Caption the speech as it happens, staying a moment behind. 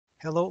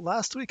Hello,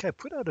 last week I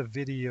put out a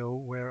video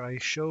where I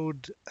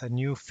showed a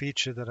new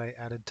feature that I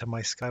added to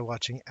my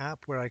skywatching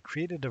app where I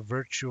created a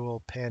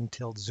virtual pan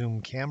tilt zoom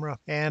camera,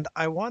 and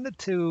I wanted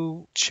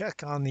to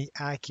check on the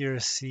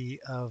accuracy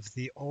of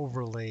the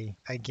overlay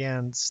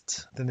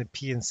against the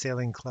Nepean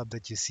Sailing Club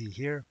that you see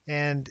here.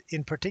 And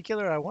in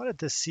particular, I wanted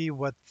to see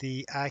what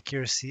the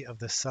accuracy of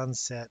the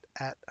sunset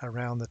at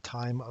around the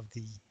time of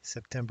the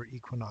September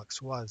equinox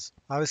was.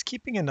 I was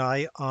keeping an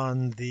eye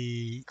on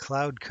the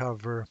cloud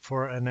cover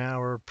for an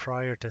hour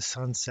prior to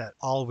sunset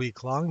all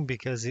week long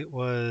because it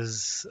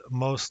was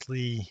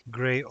mostly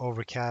gray,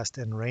 overcast,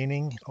 and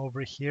raining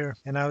over here.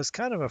 And I was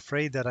kind of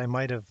afraid that I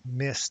might have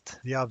missed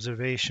the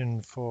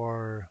observation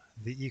for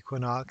the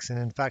equinox, and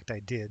in fact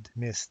I did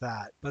miss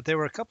that. But there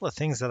were a couple of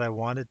things that I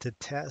wanted to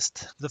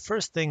test. The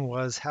first thing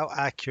was how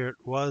accurate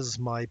was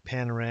my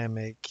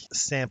panoramic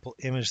sample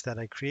image that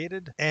I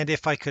created, and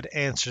if I could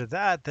answer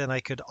that, then I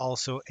could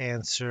also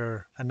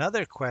answer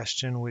another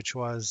question, which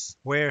was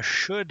where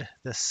should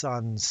the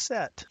sun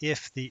set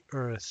if the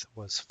earth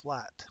was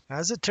flat?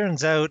 As it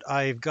turns out,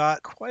 I've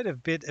got quite a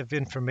bit of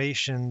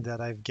information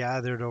that I've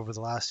gathered over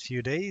the last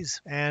few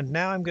days, and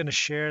now I'm going to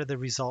share the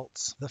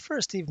results. The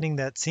first evening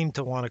that seemed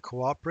to want to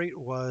cooperate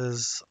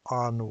was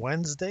on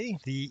Wednesday,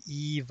 the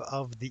eve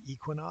of the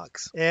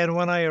equinox. And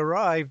when I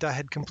arrived, I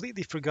had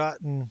completely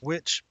forgotten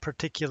which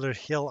particular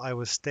hill I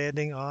was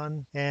standing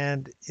on.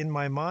 And in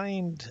my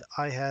mind,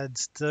 I had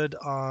stood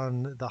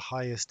on the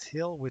highest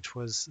hill, which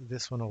was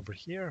this one over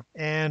here.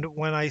 And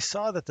when I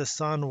saw that the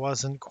sun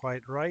wasn't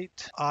quite right,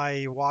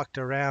 I walked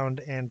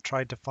around and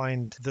tried to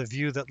find the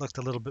view that looked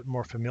a little bit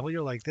more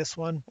familiar, like this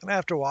one. And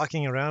after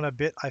walking around a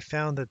bit, I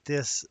found that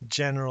this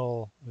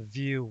general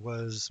view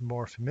was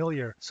more familiar.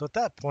 So at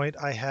that point,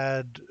 I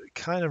had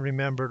kind of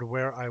remembered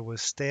where I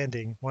was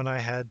standing when I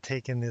had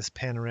taken this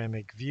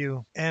panoramic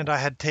view. And I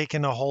had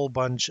taken a whole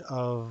bunch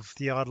of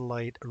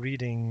theodolite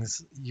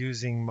readings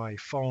using my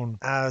phone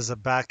as a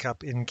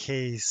backup in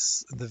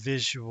case the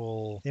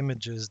visual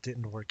images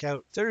didn't work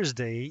out.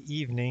 Thursday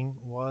evening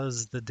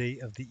was the day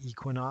of the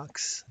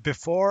equinox.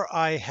 Before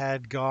I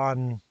had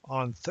gone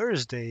on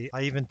Thursday,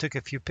 I even took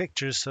a few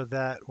pictures so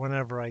that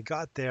whenever I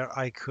got there,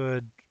 I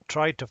could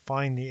tried to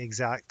find the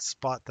exact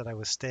spot that I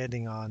was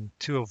standing on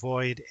to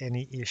avoid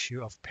any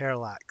issue of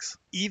parallax.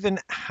 Even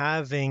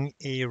having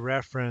a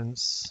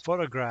reference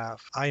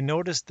photograph, I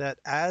noticed that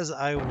as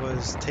I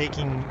was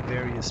taking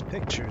various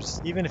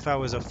pictures, even if I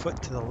was a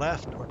foot to the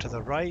left or to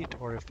the right,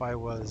 or if I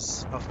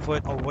was a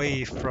foot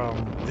away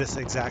from this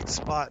exact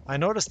spot, I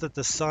noticed that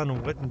the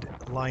sun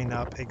wouldn't line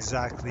up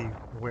exactly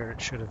where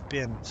it should have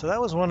been. So that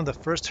was one of the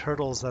first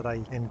hurdles that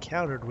I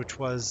encountered, which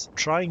was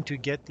trying to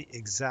get the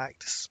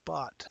exact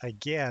spot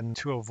again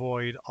to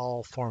avoid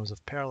all forms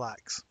of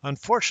parallax.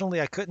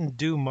 Unfortunately, I couldn't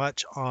do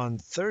much on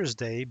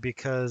Thursday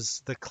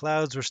because the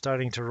clouds were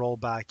starting to roll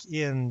back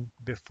in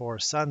before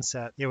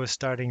sunset. It was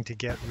starting to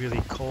get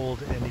really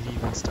cold and it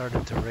even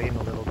started to rain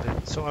a little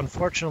bit. So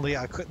unfortunately,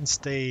 I couldn't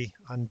stay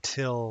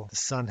until the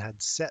sun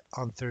had set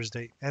on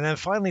Thursday. And then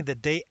finally, the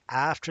day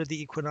after the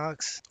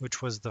equinox,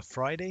 which was the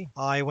Friday,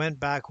 I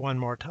went back one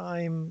more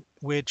time,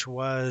 which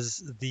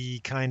was the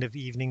kind of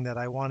evening that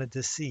I wanted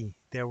to see.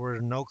 There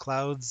were no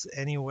clouds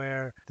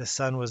anywhere. The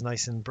sun was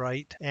nice and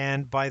bright.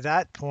 And by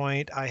that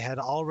point, I had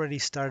already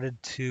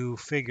started to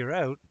figure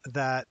out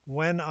that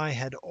when I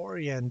had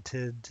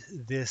oriented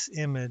this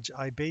image,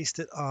 I based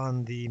it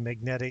on the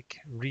magnetic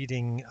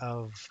reading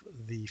of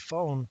the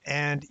phone.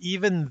 And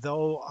even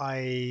though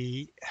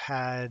I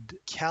had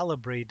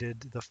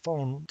calibrated the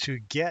phone to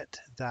get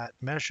that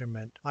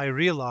measurement, I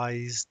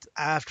realized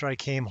after I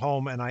came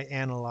home and I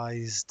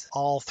analyzed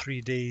all 3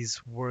 days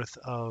worth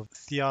of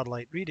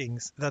theodolite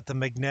readings that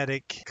the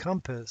magnetic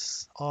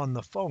compass on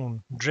the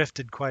phone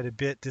drifted quite a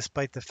bit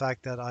despite the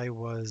fact that I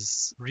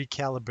was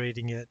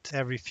recalibrating it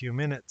every few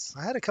minutes.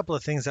 I had a couple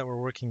of things that were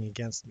working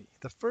against me.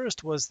 The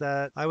first was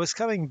that I was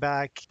coming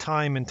back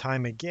time and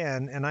time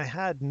again and I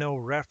had no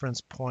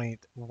reference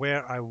point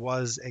where I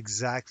was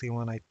exactly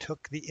when I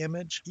took the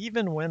image,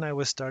 even when I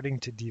was starting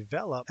to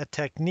develop a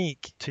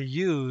technique to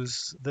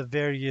use the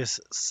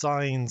various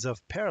signs of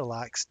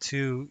parallax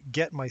to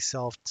get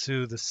myself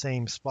to the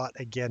same spot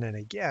again and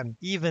again.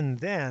 Even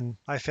then,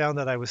 I found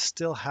that I was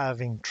still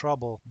having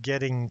trouble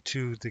getting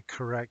to the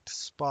correct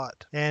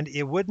spot. And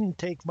it wouldn't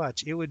take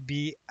much. It would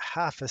be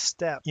half a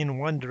step in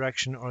one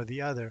direction or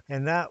the other,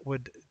 and that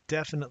would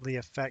definitely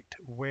affect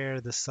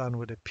where the sun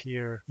would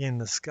appear in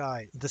the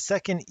sky. The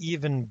second,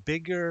 even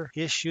bigger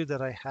issue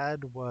that I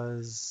had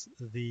was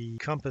the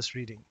compass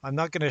reading. I'm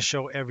not going to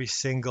show every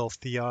single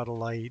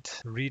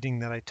theodolite reading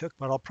that I took,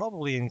 but I'll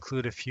probably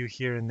include a few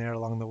here and there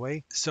along the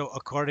way. So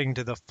according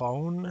to the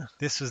phone,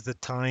 this was the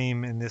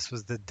time and this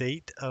was the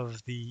date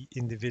of the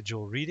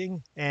individual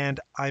reading. And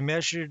I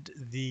measured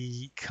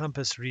the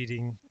compass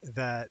reading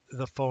that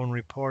the phone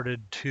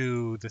reported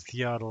to the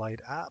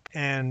theodolite app.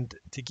 And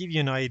to give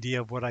you an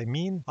idea of what I I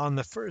mean? On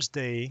the first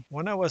day,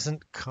 when I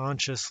wasn't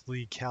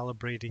consciously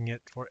calibrating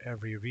it for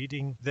every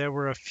reading, there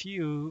were a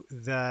few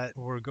that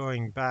were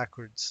going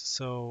backwards.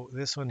 So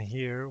this one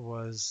here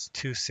was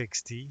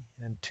 260,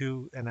 and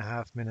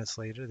 2.5 minutes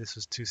later, this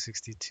was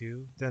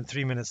 262. Then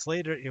 3 minutes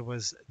later, it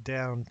was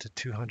down to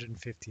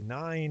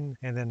 259,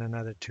 and then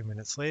another 2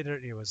 minutes later,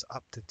 it was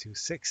up to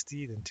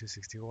 260, then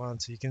 261.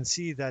 So you can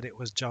see that it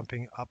was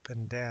jumping up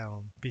and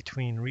down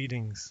between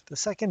readings. The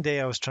second day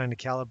I was trying to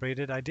calibrate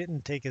it, I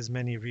didn't take as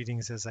many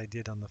readings as I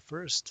did on the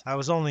first. I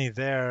was only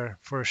there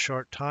for a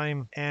short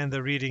time, and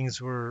the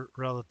readings were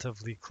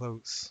relatively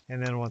close.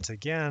 And then once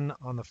again,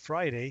 on the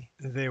Friday,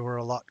 they were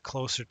a lot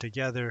closer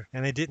together,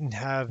 and they didn't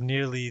have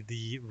nearly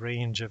the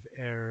range of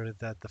error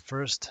that the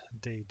first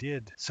day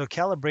did. So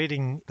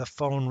calibrating the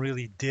phone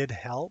really did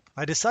help.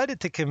 I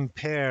decided to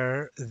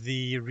compare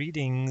the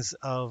readings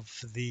of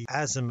the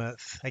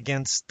azimuth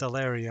against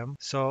stellarium.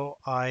 So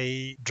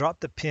I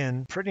dropped a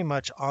pin pretty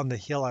much on the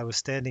hill I was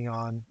standing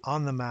on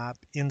the map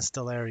in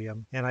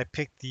stellarium, and I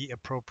picked the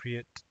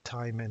appropriate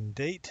time and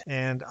date,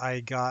 and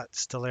I got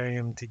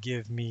stellarium to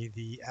give me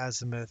the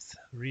azimuth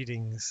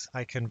readings.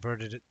 I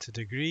converted it to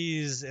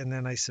degrees, and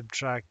then I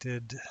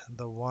subtracted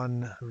the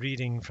one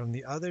reading from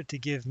the other to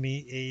give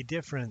me a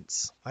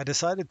difference. I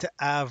decided to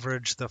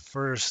average the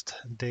first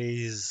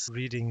day's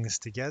readings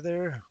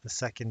together, the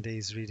second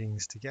day's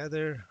readings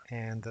together,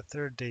 and the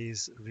third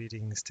day's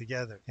readings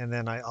together. And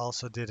then I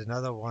also did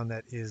another one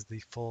that is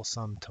the full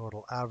sum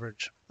total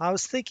average. I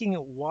was thinking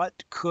what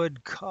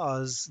could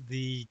cause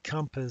the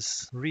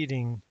compass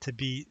reading to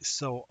be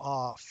so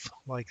off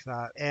like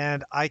that.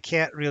 And I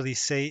can't really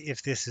say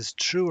if this is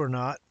true or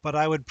not, but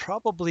I would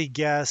probably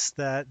guess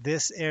that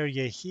this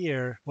area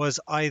here was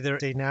either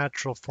a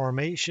natural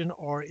formation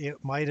or it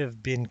might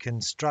have been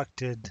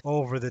constructed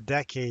over the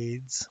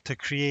decades to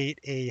create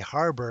a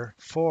harbor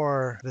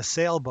for the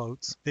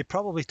sailboats. They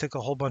probably took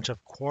a whole bunch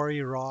of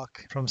quarry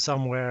rock from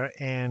somewhere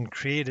and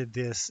created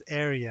this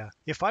area.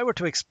 If I were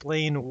to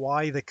explain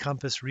why the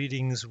compass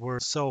readings were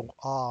so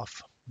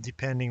off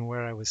depending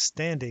where I was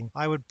standing,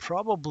 I would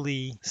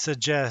probably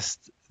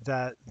suggest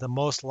that the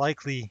most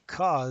likely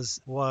cause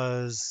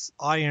was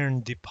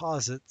iron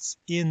deposits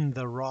in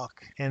the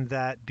rock, and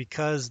that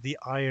because the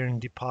iron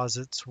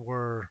deposits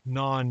were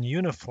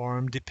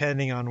non-uniform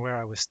depending on where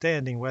I was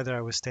standing, whether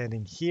I was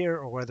standing here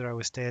or whether I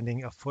was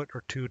standing a foot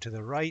or two to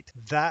the right,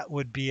 that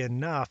would be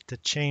enough to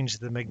change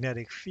the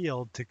magnetic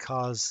field to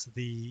cause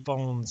the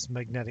phone's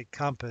magnetic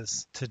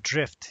compass to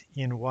drift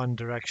in one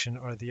direction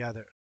or the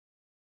other.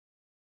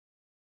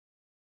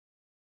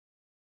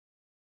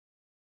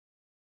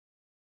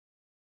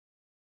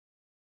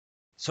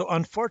 So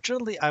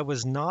unfortunately, I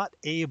was not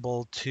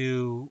able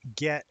to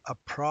get a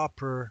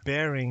proper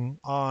bearing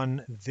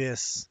on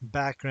this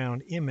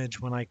background image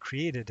when I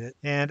created it.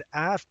 And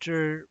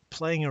after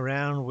playing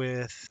around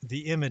with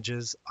the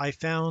images, I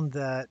found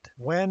that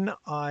when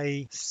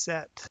I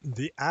set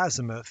the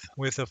azimuth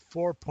with a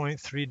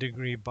 4.3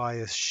 degree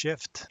bias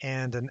shift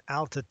and an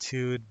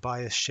altitude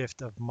bias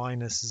shift of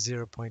minus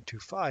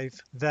 0.25,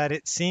 that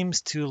it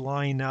seems to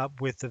line up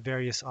with the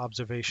various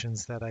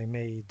observations that I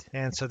made.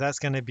 And so that's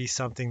going to be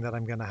something that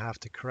I'm going to have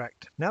to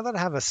correct. Now that I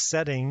have a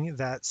setting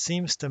that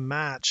seems to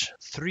match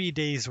 3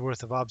 days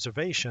worth of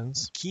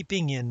observations,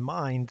 keeping in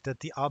mind that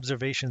the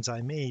observations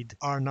I made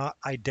are not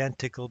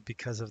identical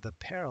because of the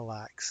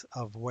parallax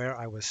of where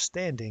I was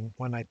standing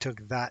when I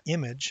took that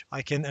image,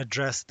 I can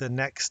address the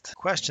next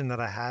question that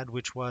I had,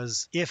 which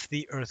was, if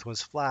the Earth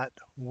was flat,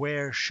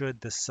 where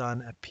should the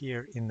sun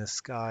appear in the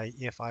sky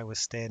if I was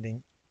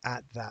standing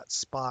at that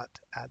spot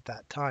at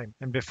that time?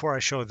 And before I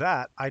show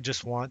that, I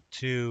just want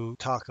to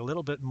talk a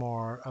little bit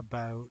more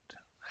about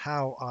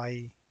how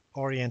I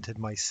oriented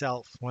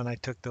myself when I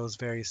took those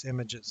various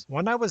images.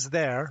 When I was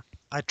there,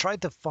 I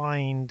tried to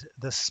find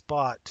the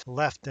spot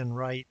left and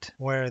right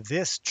where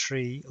this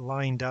tree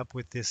lined up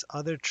with this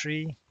other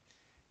tree,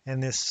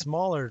 and this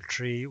smaller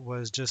tree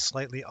was just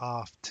slightly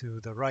off to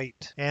the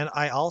right. And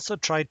I also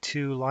tried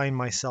to line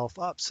myself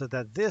up so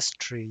that this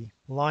tree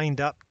lined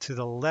up to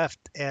the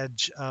left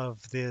edge of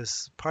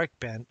this park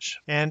bench.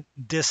 And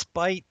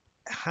despite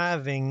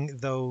having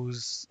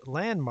those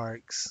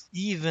landmarks,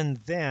 even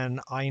then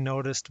I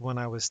noticed when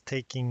I was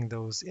taking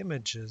those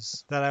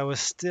images that I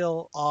was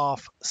still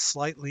off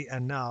slightly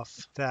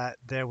enough that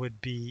there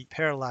would be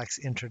parallax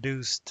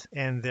introduced,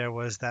 and there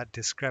was that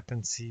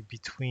discrepancy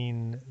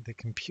between the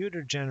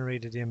computer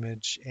generated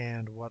image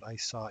and what I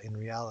saw in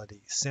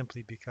reality,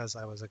 simply because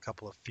I was a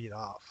couple of feet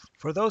off.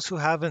 For those who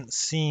haven't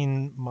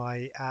seen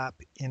my app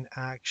in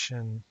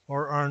action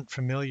or aren't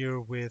familiar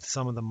with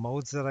some of the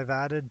modes that I've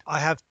added, I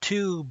have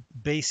two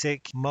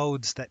basic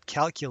modes that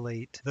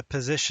calculate the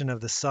position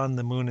of the sun,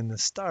 the moon, and the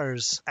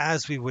stars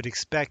as we would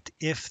expect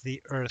if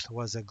the Earth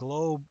was a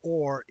globe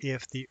or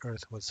if the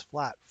Earth was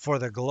flat. For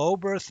the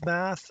globe Earth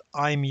math,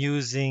 I'm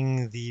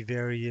using the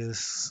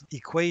various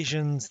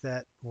equations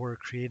that were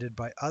created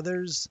by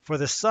others. For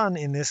the sun,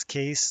 in this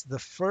case, the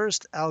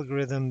first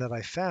algorithm that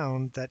I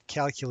found that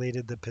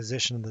calculated the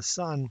position of the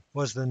sun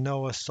was the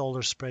NOAA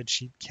Solar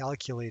Spreadsheet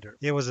Calculator.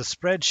 It was a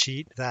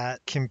spreadsheet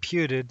that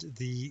computed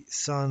the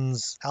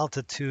sun's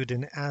altitude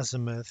and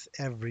azimuth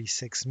every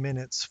 6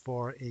 minutes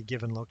for a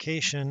given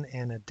location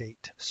and a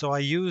date. So I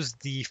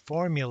used the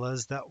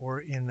formulas that were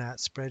in that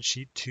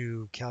spreadsheet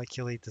to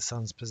calculate the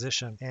sun's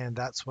position, and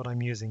that's what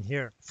I'm using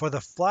here. For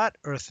the flat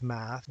Earth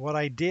math, what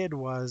I did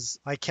was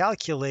I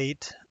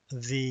calculate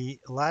the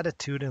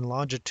latitude and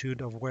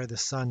longitude of where the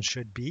sun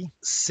should be.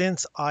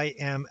 Since I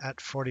am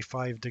at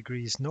 45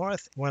 degrees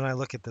north, when I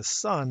look at the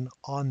sun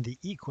on the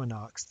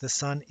equinox, the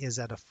sun is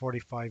at a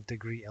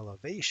 45-degree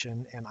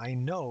elevation, and I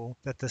know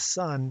that the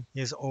sun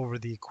is over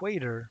the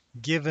equator.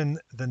 Given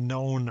the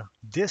known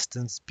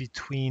distance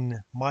between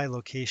my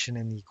location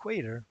and the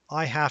equator,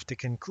 I have to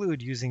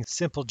conclude using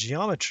simple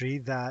geometry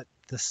that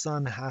the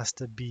sun has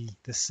to be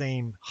the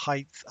same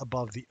height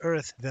above the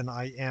Earth than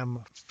I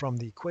am from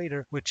the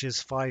equator, which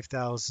is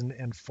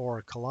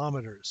 5,004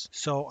 kilometers.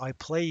 So I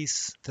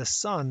place the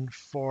sun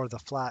for the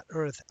flat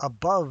Earth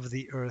above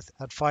the Earth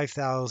at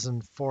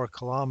 5,004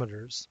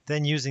 kilometers.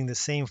 Then using the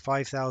same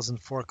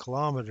 5,004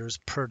 kilometers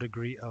per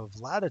degree of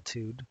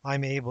latitude,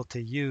 I'm able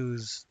to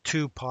use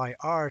 2 pi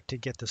r to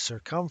get the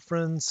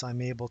circumference.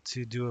 I'm able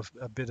to do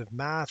a bit of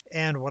math.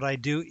 And what I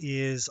do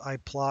is I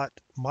plot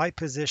my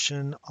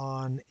position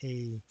on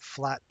a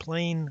flat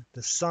plane,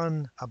 the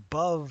sun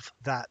above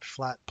that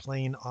flat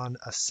plane on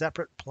a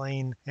separate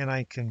plane, and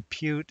I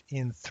compute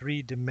in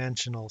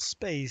 3-dimensional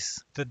space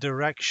the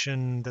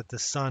direction that the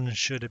sun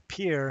should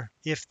appear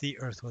if the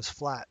Earth was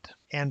flat.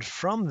 And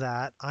from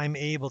that, I'm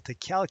able to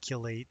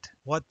calculate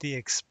what the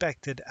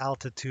expected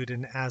altitude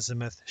and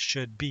azimuth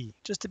should be.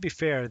 Just to be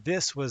fair,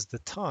 this was the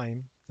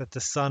time that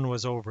the sun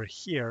was over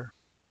here,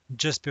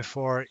 just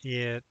before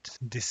it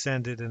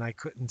descended and I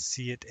couldn't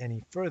see it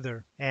any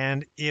further.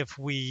 And if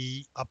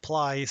we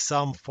apply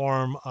some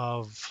form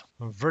of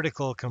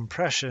vertical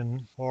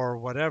compression or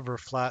whatever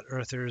flat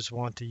earthers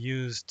want to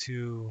use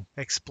to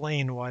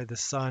explain why the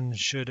sun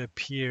should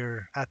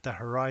appear at the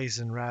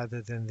horizon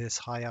rather than this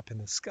high up in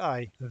the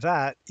sky,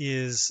 that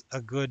is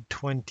a good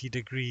 20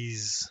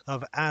 degrees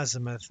of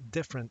azimuth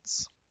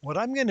difference. What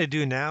I'm going to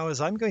do now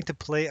is I'm going to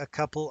play a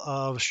couple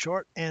of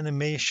short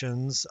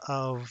animations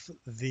of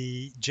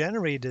the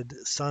generated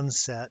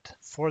sunset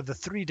for the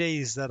 3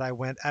 days that I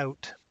went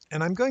out.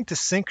 And I'm going to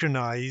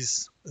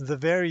synchronize the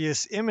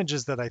various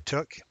images that I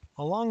took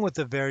along with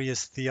the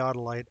various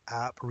theodolite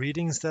app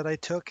readings that I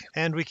took,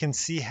 and we can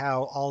see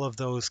how all of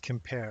those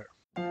compare.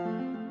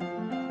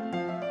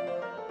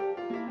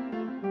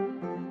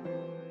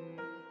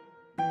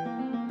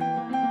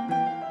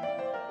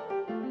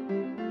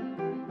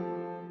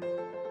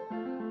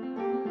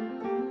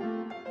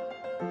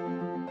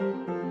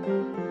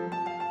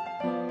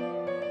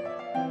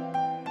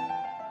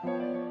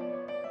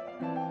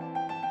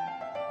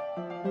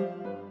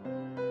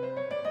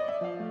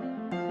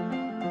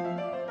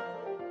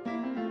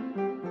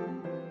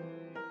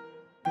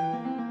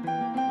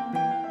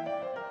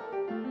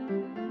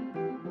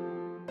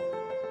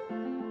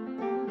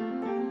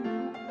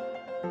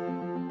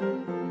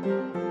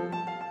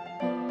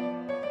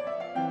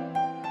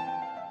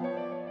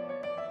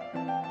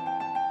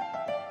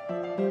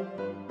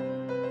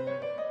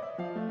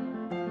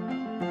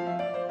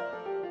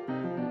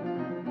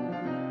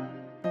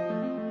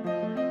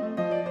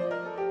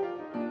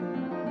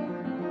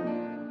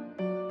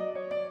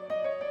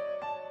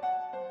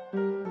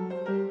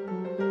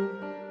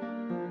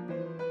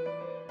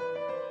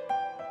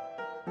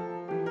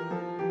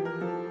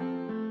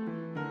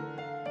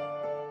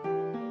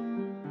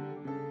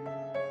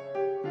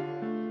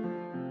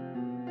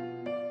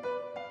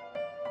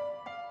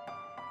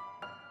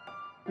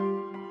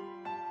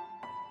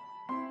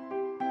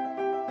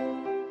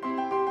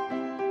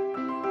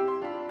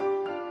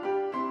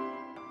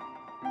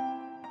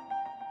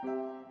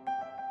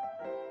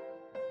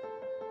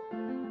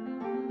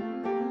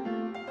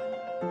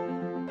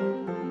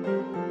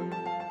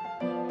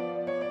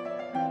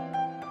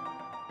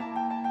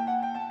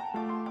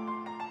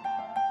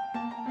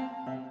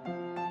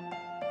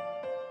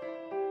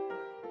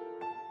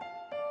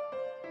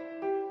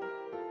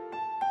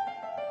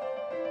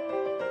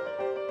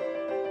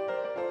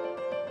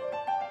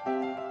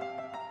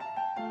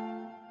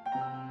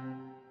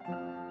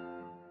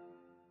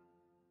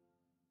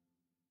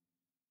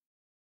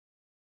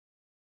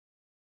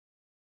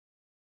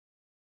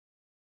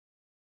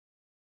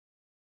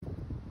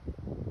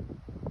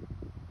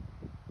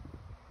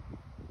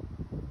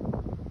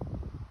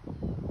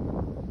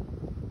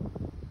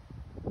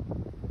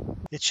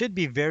 It should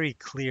be very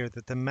clear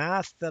that the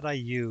math that I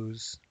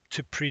use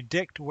to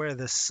predict where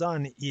the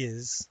sun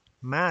is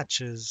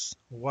matches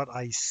what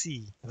I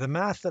see. The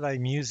math that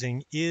I'm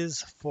using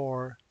is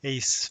for a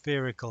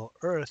spherical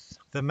Earth.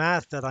 The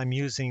math that I'm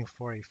using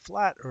for a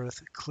flat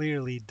Earth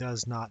clearly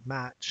does not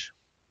match.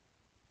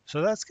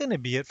 So that's going to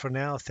be it for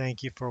now.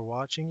 Thank you for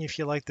watching. If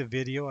you liked the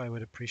video, I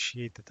would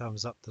appreciate the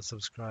thumbs up, the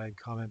subscribe,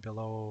 comment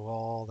below,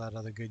 all that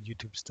other good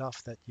YouTube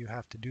stuff that you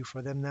have to do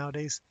for them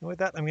nowadays. And with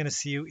that, I'm going to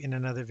see you in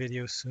another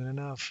video soon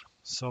enough.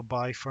 So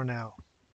bye for now.